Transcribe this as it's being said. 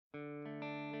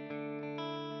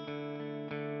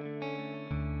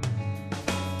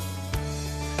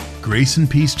Grace and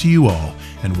peace to you all,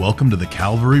 and welcome to the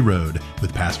Calvary Road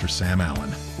with Pastor Sam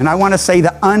Allen. And I want to say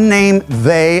the unnamed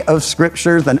they of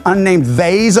Scripture, the unnamed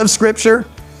theys of Scripture,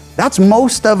 that's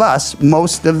most of us,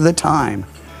 most of the time.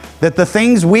 That the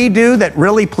things we do that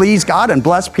really please God and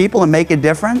bless people and make a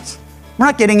difference, we're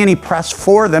not getting any press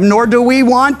for them, nor do we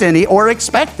want any or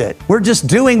expect it. We're just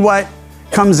doing what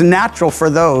comes natural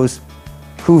for those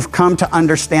who've come to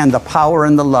understand the power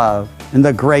and the love and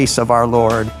the grace of our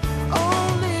Lord.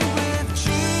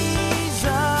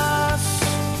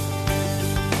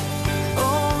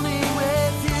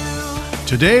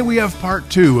 Today we have part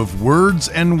 2 of Words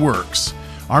and Works.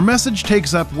 Our message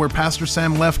takes up where Pastor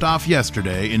Sam left off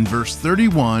yesterday in verse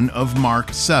 31 of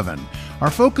Mark 7. Our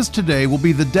focus today will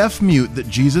be the deaf-mute that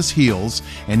Jesus heals,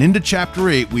 and into chapter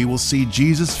 8 we will see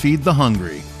Jesus feed the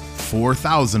hungry,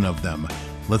 4,000 of them.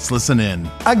 Let's listen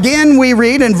in. Again, we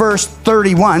read in verse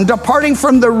 31, departing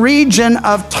from the region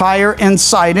of Tyre and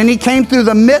Sidon, he came through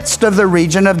the midst of the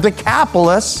region of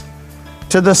Decapolis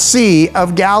to the Sea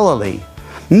of Galilee.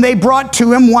 And they brought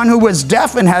to him one who was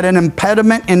deaf and had an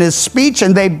impediment in his speech,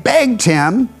 and they begged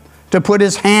him to put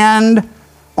his hand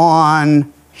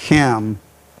on him.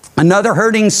 Another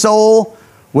hurting soul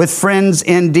with friends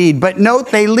indeed. But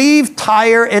note, they leave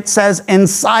Tyre, it says, and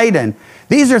Sidon.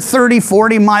 These are 30,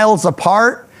 40 miles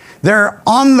apart. They're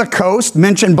on the coast.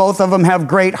 Mentioned both of them have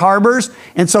great harbors.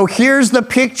 And so here's the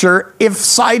picture. If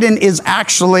Sidon is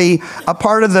actually a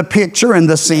part of the picture in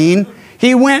the scene,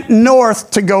 he went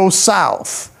north to go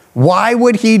south. Why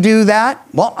would he do that?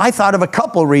 Well, I thought of a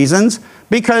couple reasons.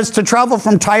 Because to travel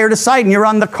from Tyre to Sidon, you're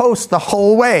on the coast the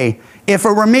whole way. If it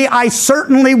were me, I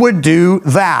certainly would do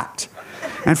that.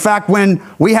 In fact, when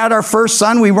we had our first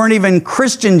son, we weren't even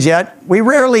Christians yet. We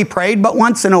rarely prayed, but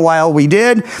once in a while we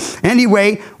did.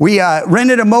 Anyway, we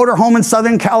rented a motorhome in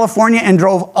Southern California and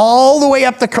drove all the way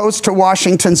up the coast to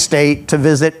Washington State to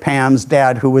visit Pam's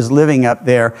dad, who was living up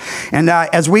there. And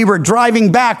as we were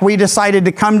driving back, we decided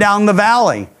to come down the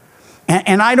valley.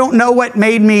 And I don't know what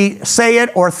made me say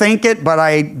it or think it, but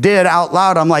I did out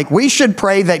loud. I'm like, we should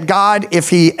pray that God, if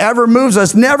he ever moves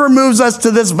us, never moves us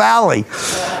to this valley.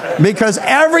 Because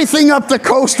everything up the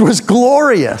coast was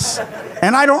glorious.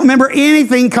 And I don't remember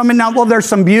anything coming down. Well, there's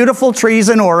some beautiful trees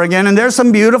in Oregon, and there's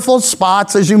some beautiful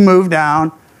spots as you move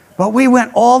down. But we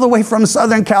went all the way from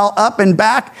Southern Cal up and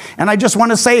back. And I just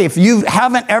want to say, if you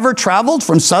haven't ever traveled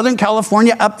from Southern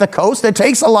California up the coast, it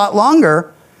takes a lot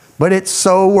longer. But it's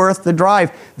so worth the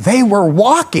drive. They were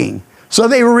walking, so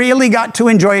they really got to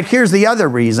enjoy it. Here's the other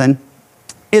reason.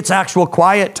 It's actual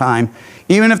quiet time.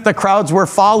 Even if the crowds were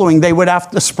following, they would have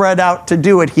to spread out to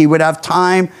do it. He would have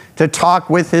time to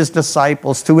talk with his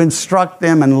disciples, to instruct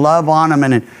them and love on them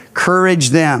and encourage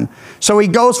them. So he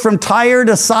goes from Tyre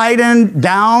to Sidon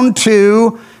down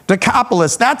to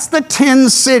Decapolis. That's the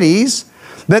 10 cities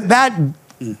that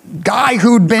guy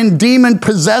who'd been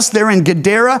demon-possessed there in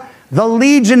Gadara, the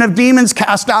legion of demons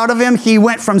cast out of him. He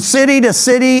went from city to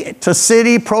city to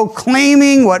city,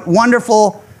 proclaiming what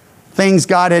wonderful things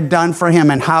God had done for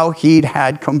him and how he'd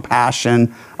had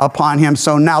compassion upon him.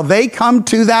 So now they come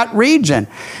to that region.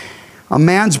 A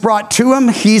man's brought to him.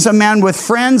 He's a man with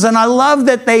friends. And I love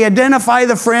that they identify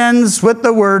the friends with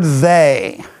the word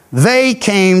they. They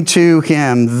came to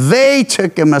him. They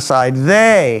took him aside.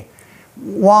 They.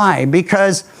 Why?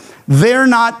 Because they're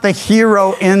not the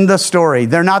hero in the story.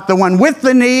 They're not the one with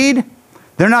the need.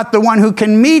 They're not the one who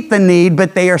can meet the need,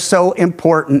 but they are so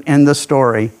important in the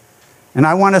story. And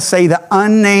I want to say the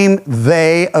unnamed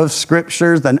they of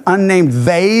Scripture, the unnamed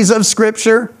theys of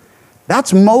Scripture,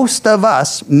 that's most of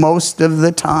us, most of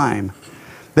the time.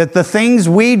 That the things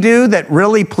we do that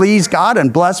really please God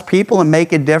and bless people and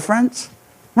make a difference,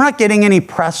 we're not getting any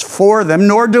press for them,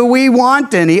 nor do we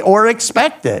want any or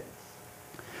expect it.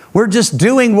 We're just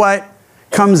doing what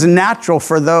comes natural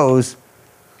for those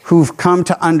who've come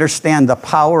to understand the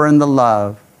power and the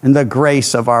love and the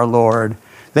grace of our Lord.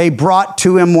 They brought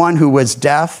to him one who was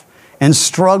deaf and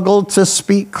struggled to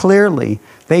speak clearly.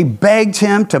 They begged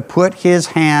him to put his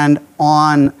hand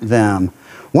on them.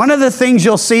 One of the things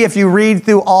you'll see if you read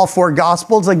through all 4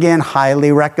 Gospels, again,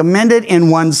 highly recommended in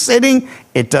one sitting.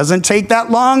 It doesn't take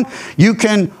that long. You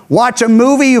can watch a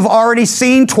movie you've already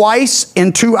seen twice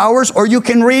in 2 hours, or you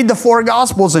can read the 4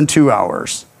 Gospels in 2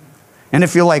 hours. And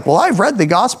if you're like, well, I've read the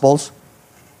Gospels,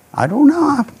 I don't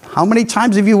know. How many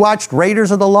times have you watched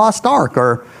Raiders of the Lost Ark?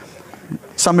 Or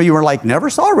some of you are like, never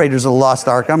saw Raiders of the Lost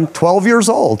Ark. I'm 12 years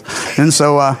old. And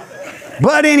so,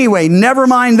 but anyway, never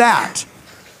mind that.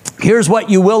 Here's what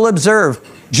you will observe.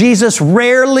 Jesus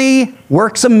rarely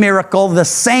works a miracle the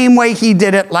same way he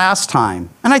did it last time.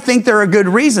 And I think there are good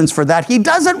reasons for that. He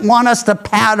doesn't want us to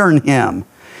pattern him.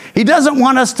 He doesn't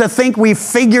want us to think we've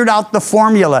figured out the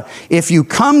formula. If you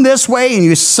come this way and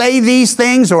you say these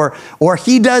things, or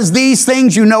he does these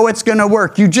things, you know it's going to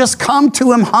work. You just come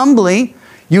to him humbly.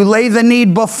 You lay the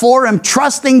need before him,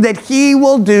 trusting that he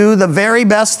will do the very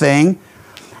best thing.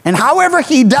 And however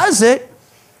he does it,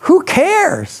 who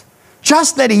cares?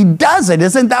 Just that he does it.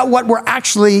 Isn't that what we're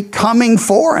actually coming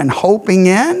for and hoping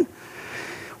in?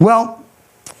 Well,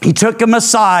 he took him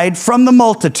aside from the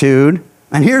multitude.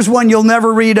 And here's one you'll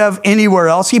never read of anywhere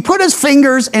else. He put his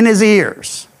fingers in his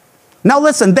ears. Now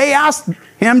listen, they asked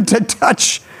him to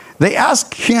touch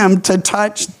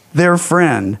their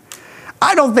friend.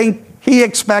 I don't think he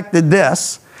expected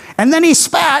this. And then he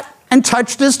spat and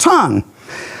touched his tongue.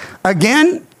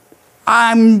 Again,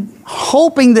 I'm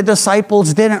hoping the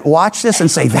disciples didn't watch this and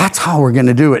say, that's how we're going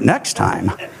to do it next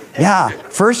time. Yeah,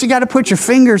 first you got to put your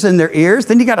fingers in their ears,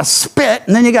 then you got to spit,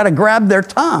 and then you got to grab their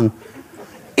tongue.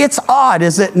 It's odd,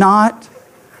 is it not?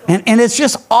 And it's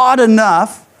just odd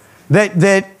enough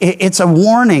that it's a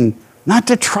warning not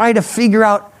to try to figure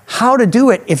out how to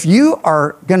do it. If you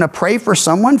are going to pray for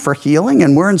someone for healing,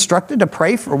 and we're instructed to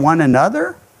pray for one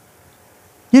another,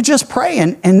 you just pray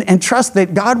and trust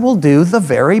that God will do the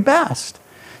very best.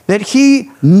 That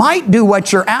he might do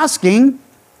what you're asking.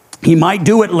 He might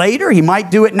do it later. He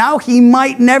might do it now. He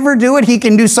might never do it. He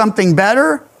can do something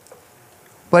better.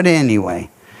 But anyway,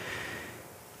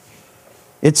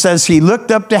 it says he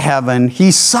looked up to heaven. He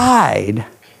sighed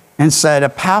and said,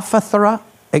 Epaphatha,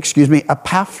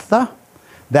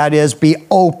 that is, be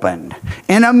opened.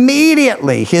 And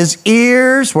immediately his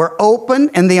ears were opened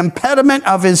and the impediment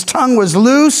of his tongue was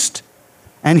loosed,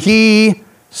 and he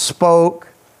spoke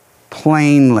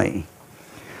plainly.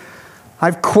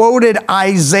 I've quoted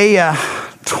Isaiah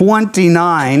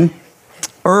 29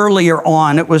 earlier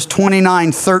on. It was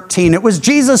 29:13. It was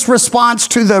Jesus' response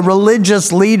to the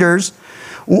religious leaders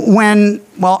when,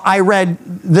 I read,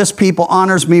 this people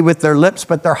honors me with their lips,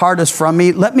 but their heart is from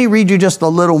me. Let me read you just a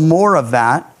little more of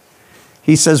that.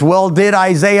 He says, well, did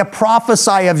Isaiah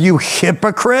prophesy of you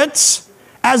hypocrites?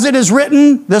 As it is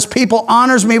written, this people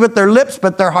honors me with their lips,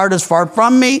 but their heart is far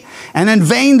from me. And in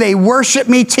vain they worship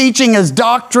me, teaching as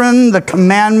doctrine the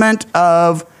commandment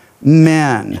of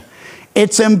men.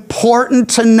 It's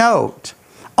important to note,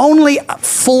 only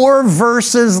 4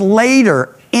 verses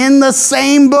later in the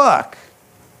same book,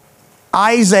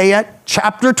 Isaiah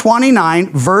chapter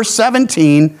 29, verse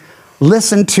 17,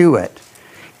 listen to it.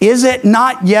 Is it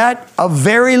not yet a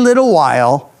very little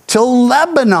while till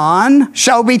Lebanon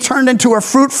shall be turned into a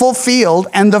fruitful field,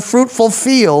 and the fruitful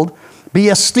field be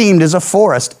esteemed as a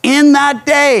forest? In that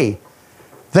day,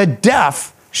 the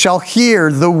deaf shall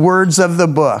hear the words of the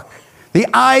book. The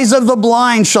eyes of the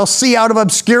blind shall see out of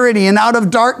obscurity and out of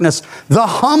darkness. The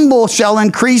humble shall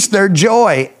increase their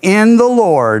joy in the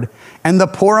Lord, and the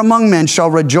poor among men shall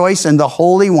rejoice in the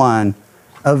Holy One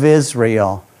of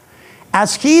Israel.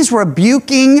 As he's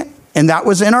rebuking, and that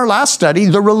was in our last study,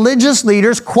 the religious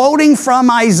leaders, quoting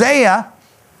from Isaiah,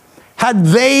 had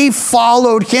they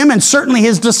followed him, and certainly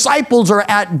his disciples are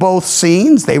at both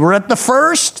scenes. They were at the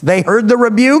first, they heard the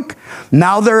rebuke.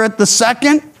 Now they're at the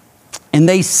second, and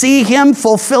they see him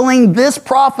fulfilling this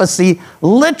prophecy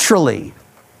literally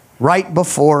right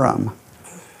before them.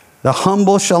 The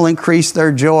humble shall increase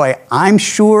their joy. I'm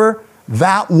sure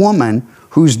that woman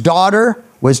whose daughter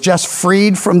was just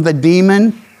freed from the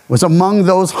demon was among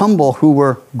those humble who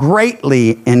were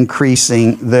greatly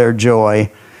increasing their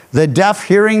joy. The deaf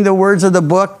hearing the words of the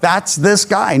book, that's this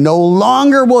guy. No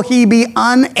longer will he be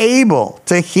unable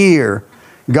to hear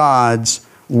God's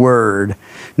word.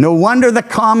 No wonder the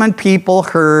common people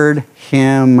heard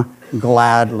him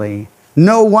gladly.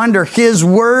 No wonder his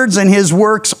words and his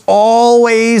works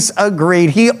always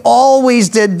agreed. He always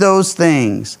did those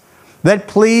things that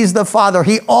pleased the Father.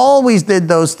 He always did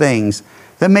those things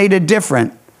that made a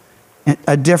difference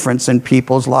in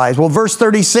people's lives. Well, verse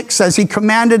 36 says he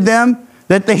commanded them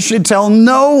that they should tell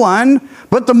no one,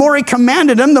 but the more he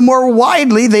commanded them, the more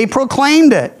widely they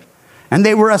proclaimed it. And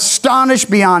they were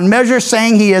astonished beyond measure,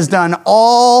 saying he has done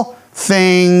all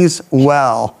things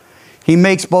well. He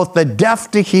makes both the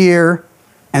deaf to hear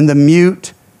and the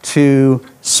mute to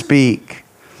speak.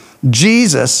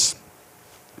 Jesus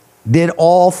did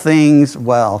all things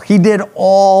well. He did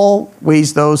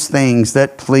always those things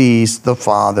that pleased the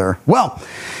Father. Well,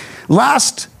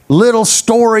 last little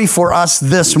story for us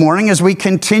this morning as we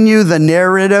continue the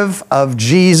narrative of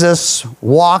Jesus'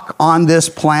 walk on this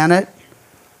planet.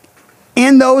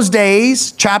 In those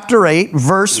days, chapter 8,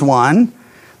 verse 1,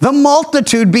 the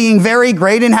multitude being very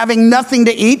great and having nothing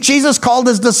to eat, Jesus called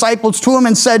his disciples to him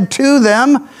and said to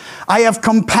them, I have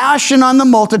compassion on the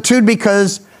multitude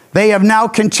because They have now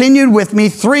continued with me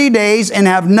 3 days and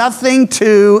have nothing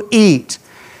to eat.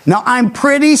 Now, I'm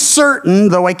pretty certain,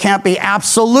 though I can't be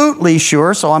absolutely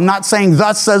sure, so I'm not saying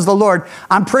thus says the Lord,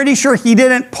 I'm pretty sure he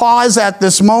didn't pause at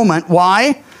this moment.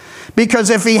 Why? Because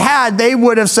if he had, they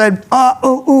would have said,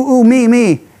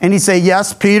 me. And he'd say,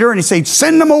 yes, Peter. And he'd say,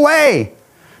 send them away.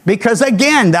 Because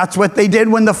again, that's what they did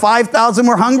when the 5,000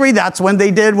 were hungry. That's when they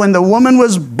did when the woman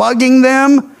was bugging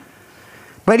them.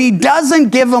 But he doesn't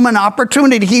give them an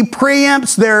opportunity. He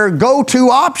preempts their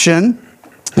go-to option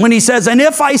when he says, and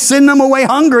if I send them away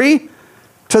hungry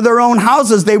to their own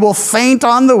houses, they will faint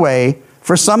on the way,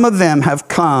 for some of them have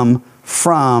come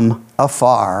from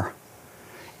afar.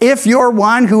 If you're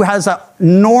one who has a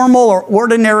normal or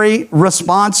ordinary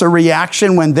response or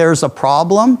reaction when there's a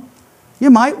problem,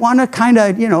 you might want to kind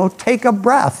of, take a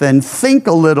breath and think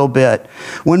a little bit.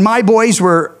 When my boys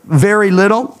were very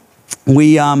little,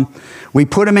 we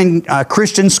put them in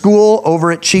Christian school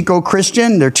over at Chico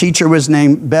Christian. Their teacher was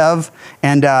named Bev,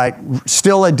 and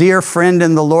still a dear friend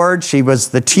in the Lord. She was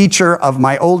the teacher of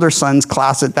my older son's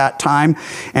class at that time,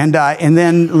 and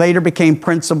then later became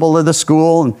principal of the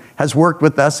school and has worked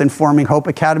with us in forming Hope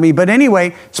Academy. But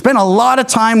anyway, spent a lot of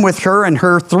time with her and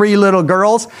her 3 little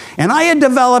girls, and I had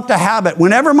developed a habit.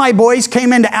 Whenever my boys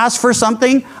came in to ask for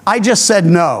something, I just said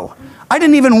no. I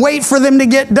didn't even wait for them to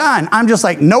get done. I'm just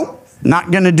like, nope.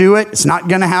 Not going to do it. It's not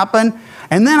going to happen.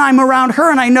 And then I'm around her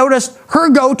and I noticed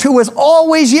her go-to is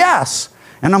always yes.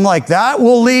 And I'm like, that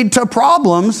will lead to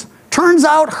problems. Turns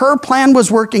out her plan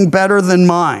was working better than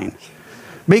mine.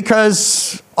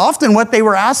 Because often what they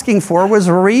were asking for was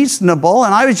reasonable.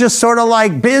 And I was just sort of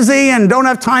like busy and don't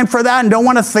have time for that and don't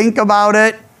want to think about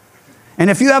it. And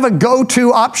if you have a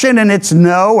go-to option and it's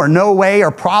no or no way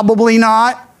or probably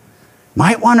not,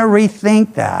 might want to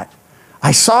rethink that.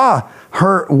 I saw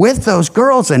her with those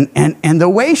girls and the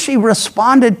way she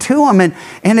responded to them.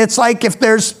 And it's like, if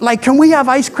there's like, can we have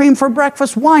ice cream for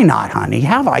breakfast? Why not, honey?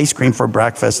 Have ice cream for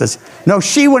breakfast. No,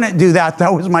 she wouldn't do that.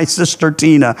 That was my sister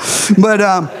Tina. But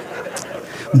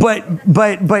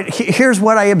here's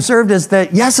what I observed is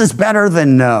that yes is better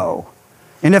than no.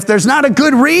 And if there's not a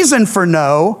good reason for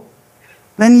no,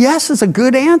 then yes is a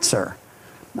good answer.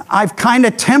 I've kind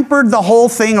of tempered the whole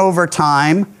thing over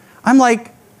time. I'm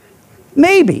like,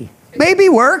 maybe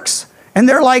works. And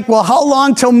they're like, well, how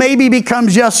long till maybe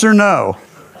becomes yes or no?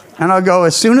 And I'll go,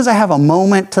 as soon as I have a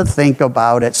moment to think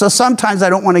about it. So sometimes I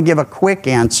don't want to give a quick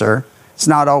answer. It's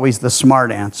not always the smart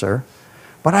answer.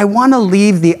 But I want to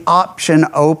leave the option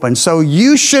open. So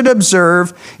you should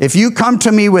observe, if you come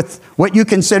to me with what you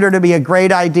consider to be a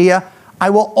great idea, I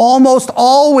will almost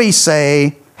always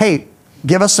say, hey,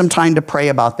 give us some time to pray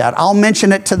about that. I'll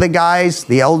mention it to the guys,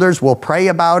 the elders will pray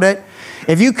about it.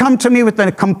 If you come to me with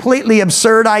a completely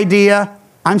absurd idea,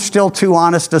 I'm still too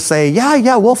honest to say,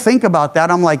 yeah, we'll think about that.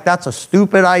 I'm like, that's a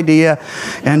stupid idea.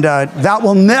 And that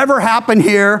will never happen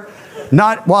here,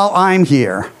 not while I'm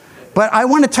here. But I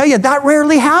want to tell you, that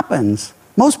rarely happens.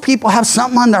 Most people have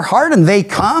something on their heart and they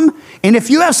come. And if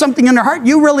you have something in their heart,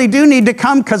 you really do need to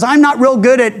come, because I'm not real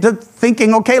good at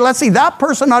thinking, okay, let's see, that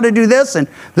person ought to do this and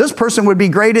this person would be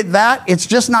great at that. It's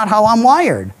just not how I'm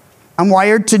wired. I'm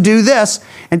wired to do this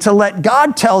and to let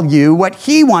God tell you what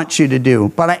he wants you to do.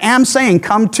 But I am saying,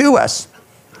 come to us.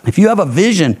 If you have a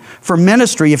vision for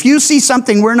ministry, if you see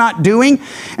something we're not doing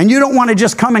and you don't want to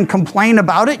just come and complain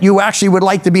about it, you actually would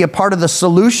like to be a part of the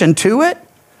solution to it,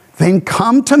 then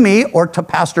come to me or to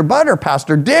Pastor Bud or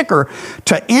Pastor Dick or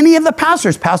to any of the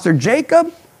pastors, Pastor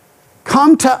Jacob.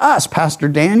 Come to us, Pastor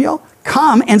Daniel.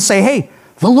 Come and say, hey,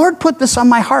 the Lord put this on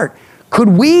my heart. Could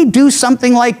we do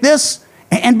something like this?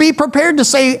 And be prepared to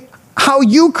say how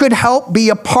you could help be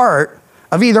a part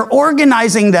of either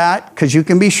organizing that, because you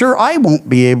can be sure I won't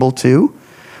be able to,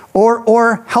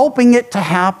 or helping it to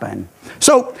happen.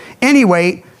 So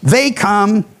anyway, they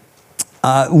come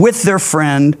with their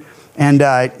friend,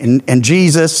 and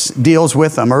Jesus deals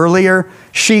with them. Earlier,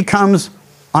 she comes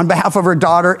on behalf of her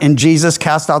daughter, and Jesus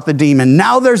cast out the demon.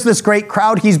 Now there's this great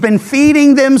crowd. He's been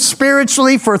feeding them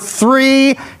spiritually for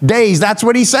 3 days. That's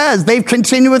what he says. They've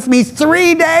continued with me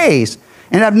 3 days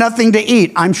and have nothing to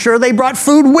eat. I'm sure they brought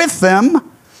food with them,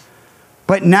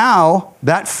 but now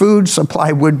that food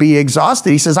supply would be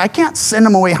exhausted. He says, I can't send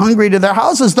them away hungry to their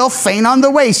houses. They'll faint on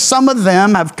the way. Some of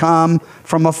them have come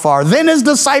from afar. Then his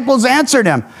disciples answered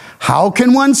him, how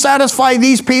can one satisfy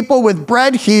these people with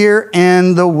bread here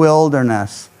in the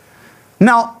wilderness?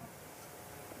 Now,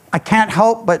 I can't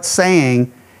help but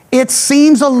saying, it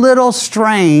seems a little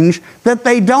strange that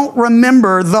they don't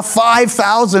remember the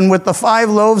 5,000 with the 5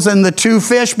 loaves and the 2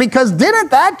 fish, because didn't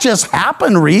that just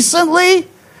happen recently?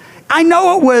 I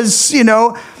know it was,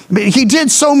 he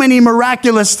did so many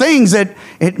miraculous things that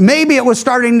maybe it was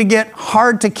starting to get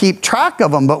hard to keep track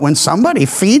of them, but when somebody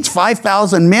feeds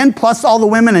 5,000 men plus all the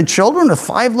women and children with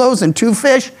 5 loaves and 2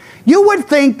 fish, you would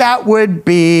think that would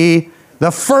be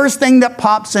the first thing that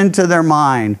pops into their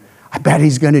mind. I bet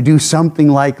he's going to do something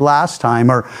like last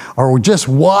time, or just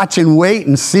watch and wait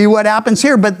and see what happens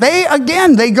here. But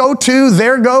they go to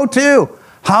their go-to.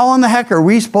 How in the heck are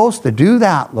we supposed to do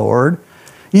that, Lord?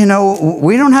 You know,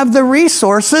 we don't have the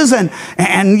resources,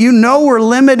 and you know we're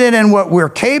limited in what we're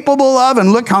capable of,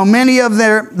 and look how many of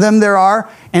them there are.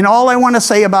 And all I want to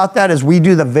say about that is we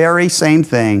do the very same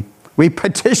thing. We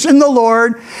petition the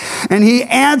Lord, and he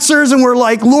answers, and we're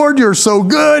like, Lord, you're so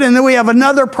good. And then we have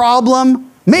another problem.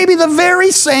 Maybe the very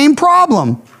same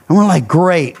problem. And we're like,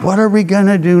 great, what are we going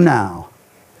to do now?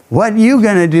 What are you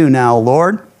going to do now,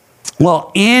 Lord?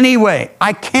 Well, anyway,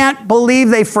 I can't believe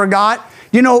they forgot.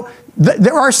 You know,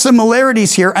 there are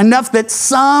similarities here, enough that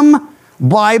some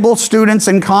Bible students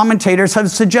and commentators have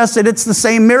suggested it's the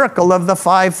same miracle of the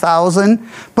 5,000.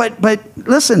 But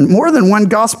listen, more than one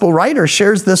gospel writer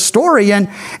shares this story, and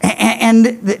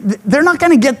they're not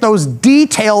going to get those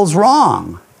details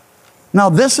wrong. Now,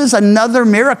 this is another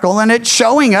miracle, and it's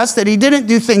showing us that he didn't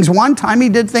do things one time. He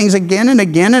did things again and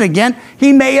again and again.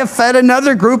 He may have fed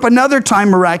another group another time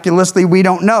miraculously. We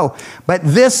don't know. But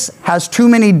this has too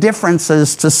many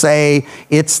differences to say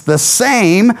it's the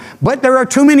same, but there are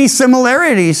too many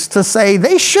similarities to say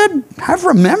they should have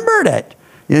remembered it,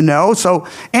 you know. So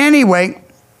anyway,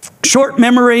 short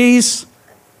memories.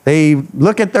 They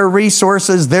look at their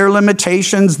resources, their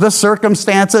limitations, the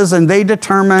circumstances, and they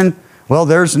determine, well,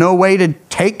 there's no way to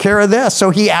take care of this.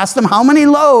 So he asked them, how many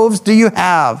loaves do you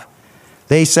have?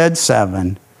 They said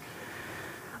 7.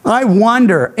 I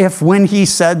wonder if when he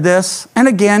said this, and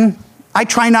again, I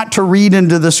try not to read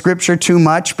into the scripture too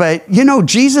much, but you know,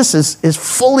 Jesus is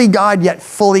fully God yet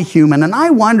fully human. And I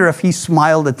wonder if he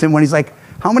smiled at them when he's like,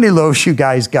 how many loaves you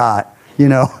guys got? You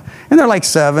know, and they're like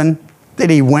 7. Did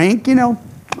he wink, you know,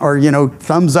 or, you know,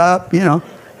 thumbs up, you know?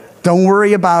 Don't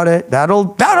worry about it. That'll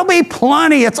be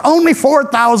plenty. It's only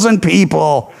 4,000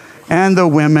 people and the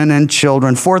women and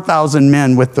children. 4,000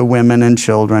 men with the women and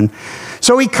children.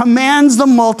 So he commands the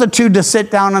multitude to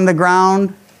sit down on the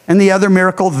ground. And the other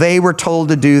miracle, they were told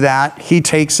to do that. He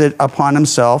takes it upon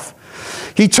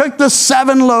himself. He took the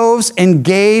 7 loaves and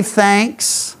gave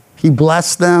thanks. He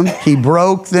blessed them. He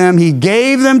broke them. He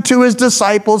gave them to his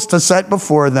disciples to set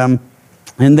before them.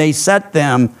 And they set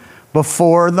them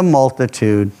before the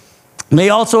multitude. They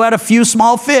also had a few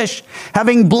small fish.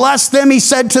 Having blessed them, he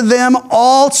said to them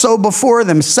also before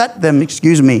them, set them,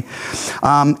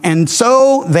 and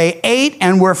so they ate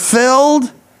and were filled,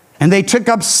 and they took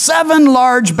up 7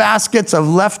 large baskets of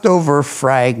leftover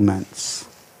fragments.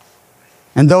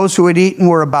 And those who had eaten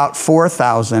were about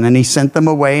 4,000, and he sent them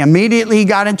away. Immediately he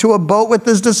got into a boat with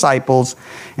his disciples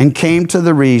and came to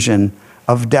the region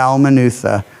of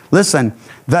Dalmanutha. Listen,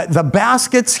 the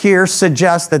baskets here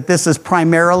suggest that this is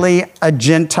primarily a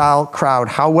Gentile crowd.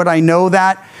 How would I know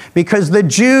that? Because the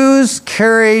Jews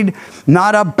carried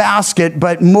not a basket,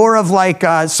 but more of like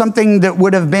something that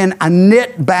would have been a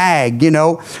knit bag, you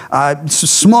know,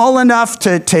 small enough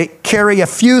to carry a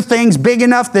few things, big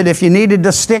enough that if you needed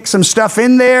to stick some stuff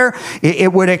in there,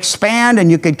 it would expand and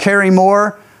you could carry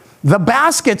more. The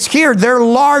baskets here, they're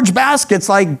large baskets,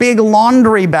 like big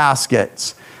laundry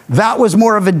baskets. That was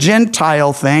more of a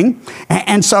Gentile thing.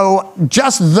 And so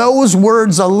just those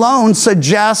words alone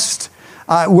suggest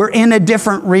we're in a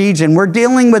different region. We're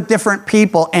dealing with different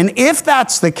people. And if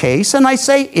that's the case, and I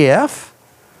say if,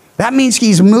 that means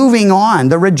he's moving on.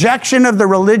 The rejection of the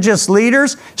religious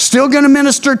leaders, still going to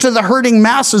minister to the hurting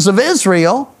masses of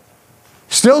Israel,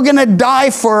 still going to die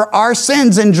for our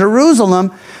sins in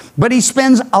Jerusalem. But he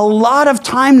spends a lot of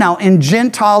time now in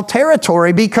Gentile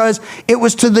territory because it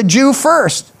was to the Jew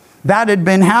first. That had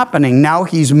been happening. Now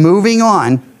he's moving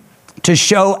on to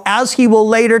show, as he will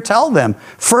later tell them,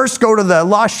 first go to the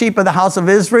lost sheep of the house of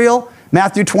Israel,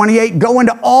 Matthew 28, go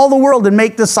into all the world and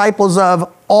make disciples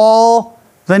of all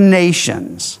the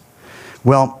nations.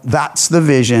 Well, that's the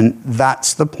vision.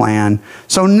 That's the plan.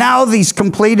 So now he's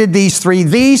completed these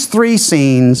three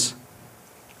scenes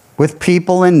with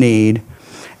people in need.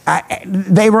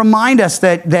 They remind us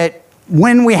that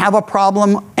when we have a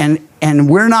problem and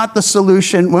we're not the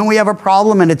solution, when we have a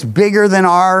problem and it's bigger than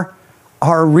our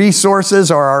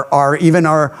resources or even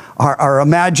our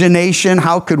imagination,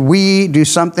 how could we do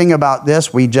something about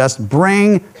this? We just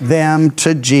bring them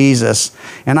to Jesus.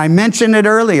 And I mentioned it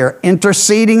earlier,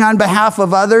 interceding on behalf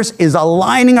of others is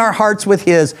aligning our hearts with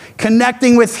his,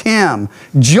 connecting with him,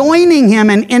 joining him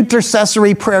in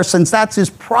intercessory prayer, since that's his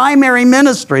primary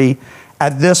ministry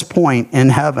at this point in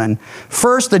heaven.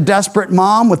 First, a desperate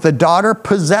mom with a daughter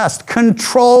possessed,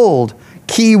 controlled,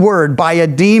 key word, by a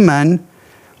demon.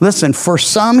 Listen, for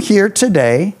some here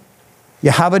today,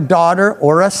 you have a daughter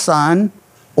or a son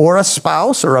or a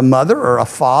spouse or a mother or a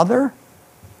father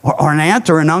or an aunt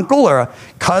or an uncle or a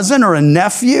cousin or a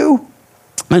nephew,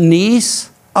 a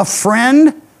niece, a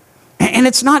friend. And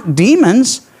it's not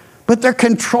demons, but they're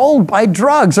controlled by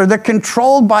drugs, or they're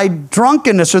controlled by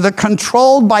drunkenness, or they're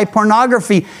controlled by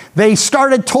pornography. They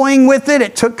started toying with it,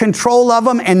 it took control of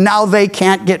them, and now they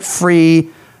can't get free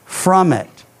from it.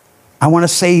 I want to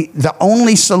say the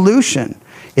only solution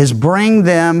is bring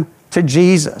them to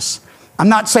Jesus. I'm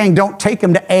not saying don't take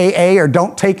them to AA or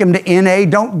don't take them to NA,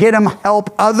 don't get them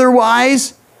help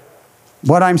otherwise.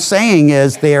 What I'm saying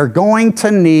is they are going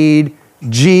to need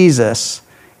Jesus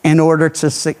in order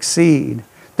to succeed.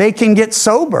 They can get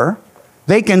sober,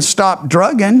 they can stop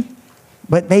drugging,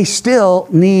 but they still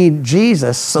need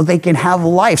Jesus so they can have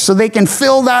life, so they can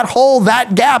fill that hole,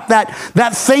 that gap,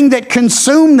 that thing that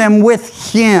consumed them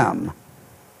with Him.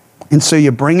 And so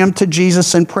you bring them to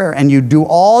Jesus in prayer, and you do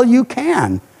all you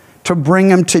can to bring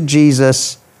them to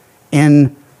Jesus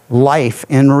in life,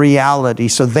 in reality,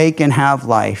 so they can have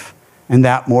life, and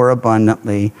that more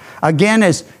abundantly. Again,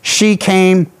 as she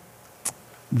came,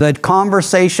 the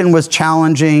conversation was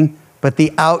challenging, but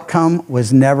the outcome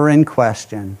was never in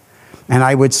question. And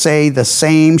I would say the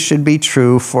same should be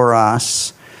true for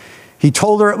us. He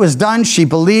told her it was done. She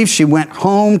believed. She went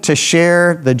home to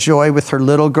share the joy with her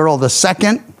little girl. The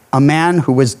second, a man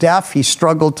who was deaf, he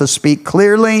struggled to speak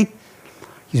clearly.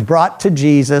 He's brought to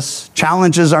Jesus,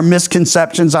 challenges our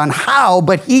misconceptions on how,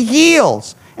 but he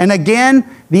heals. And again,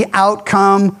 the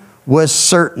outcome was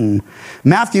certain.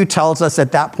 Matthew tells us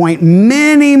at that point,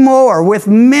 many more with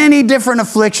many different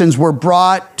afflictions were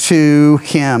brought to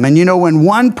him. And you know, when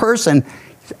one person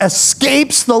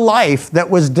escapes the life that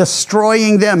was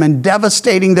destroying them and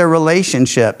devastating their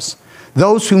relationships,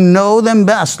 those who know them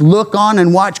best look on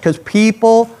and watch, because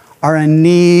people are in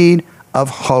need of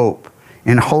hope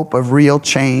and hope of real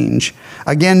change.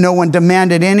 Again, no one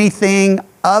demanded anything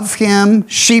of him.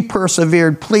 She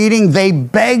persevered, pleading. They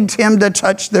begged him to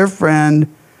touch their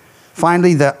friend.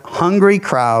 Finally, the hungry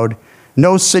crowd,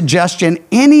 no suggestion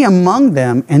any among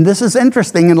them, and this is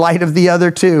interesting in light of the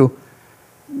other two,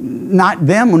 not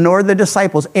them nor the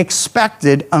disciples,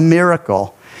 expected a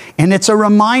miracle. And it's a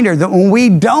reminder that when we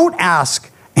don't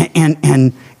ask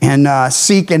and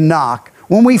seek and knock,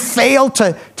 when we fail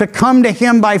to come to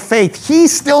him by faith,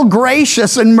 he's still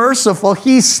gracious and merciful.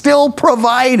 He's still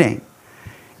providing.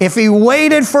 If he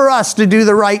waited for us to do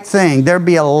the right thing, there'd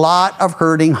be a lot of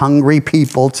hurting, hungry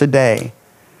people today.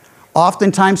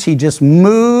 Oftentimes, he just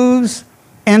moves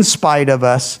in spite of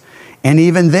us. And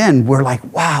even then, we're like,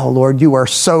 wow, Lord, you are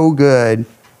so good.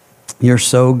 You're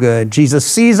so good. Jesus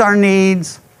sees our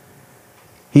needs.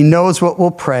 He knows what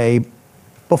we'll pray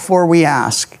before we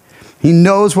ask. He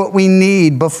knows what we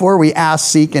need before we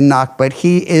ask, seek, and knock. But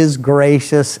he is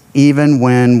gracious even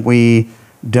when we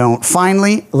don't.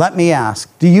 Finally, let me ask,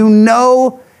 do you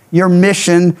know your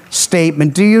mission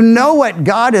statement? Do you know what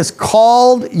God has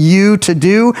called you to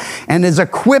do and is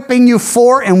equipping you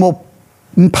for and will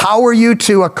empower you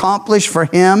to accomplish for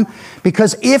him?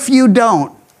 Because if you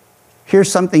don't,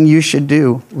 here's something you should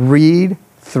do. Read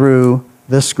through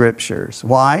the scriptures.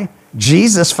 Why?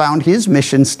 Jesus found his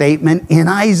mission statement in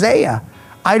Isaiah.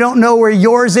 I don't know where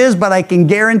yours is, but I can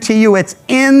guarantee you it's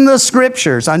in the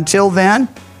scriptures. Until then,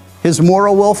 his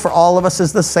moral will for all of us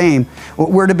is the same.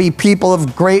 We're to be people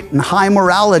of great and high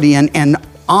morality and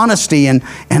honesty and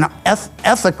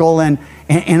ethical and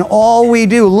all we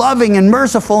do, loving and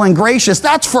merciful and gracious.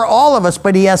 That's for all of us,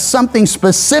 but he has something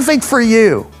specific for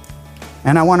you.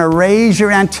 And I want to raise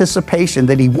your anticipation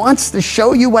that he wants to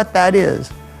show you what that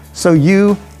is so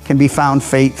you can be found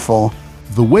faithful.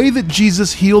 The way that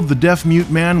Jesus healed the deaf-mute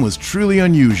man was truly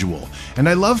unusual, and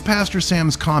I love Pastor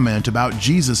Sam's comment about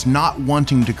Jesus not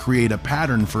wanting to create a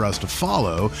pattern for us to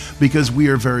follow because we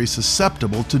are very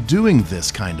susceptible to doing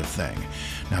this kind of thing.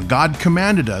 Now, God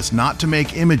commanded us not to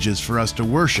make images for us to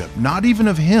worship, not even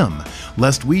of him,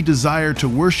 lest we desire to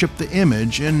worship the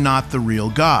image and not the real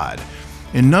God.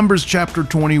 In Numbers chapter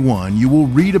 21, you will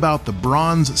read about the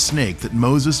bronze snake that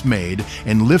Moses made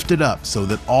and lifted up so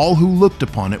that all who looked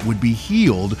upon it would be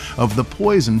healed of the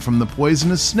poison from the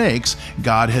poisonous snakes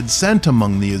God had sent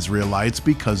among the Israelites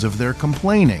because of their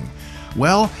complaining.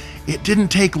 Well, it didn't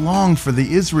take long for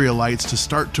the Israelites to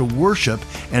start to worship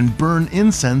and burn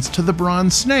incense to the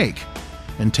bronze snake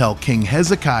until King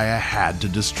Hezekiah had to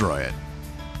destroy it.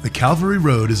 The Calvary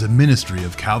Road is a ministry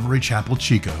of Calvary Chapel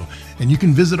Chico, and you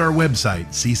can visit our website,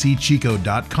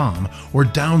 ccchico.com, or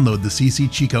download the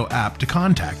CC Chico app to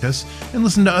contact us and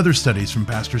listen to other studies from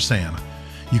Pastor Sam.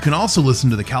 You can also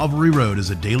listen to The Calvary Road as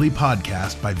a daily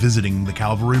podcast by visiting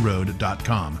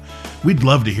thecalvaryroad.com. We'd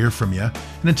love to hear from you,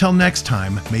 and until next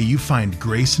time, may you find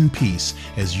grace and peace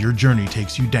as your journey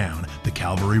takes you down the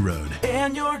Calvary Road.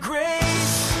 And your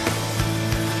grace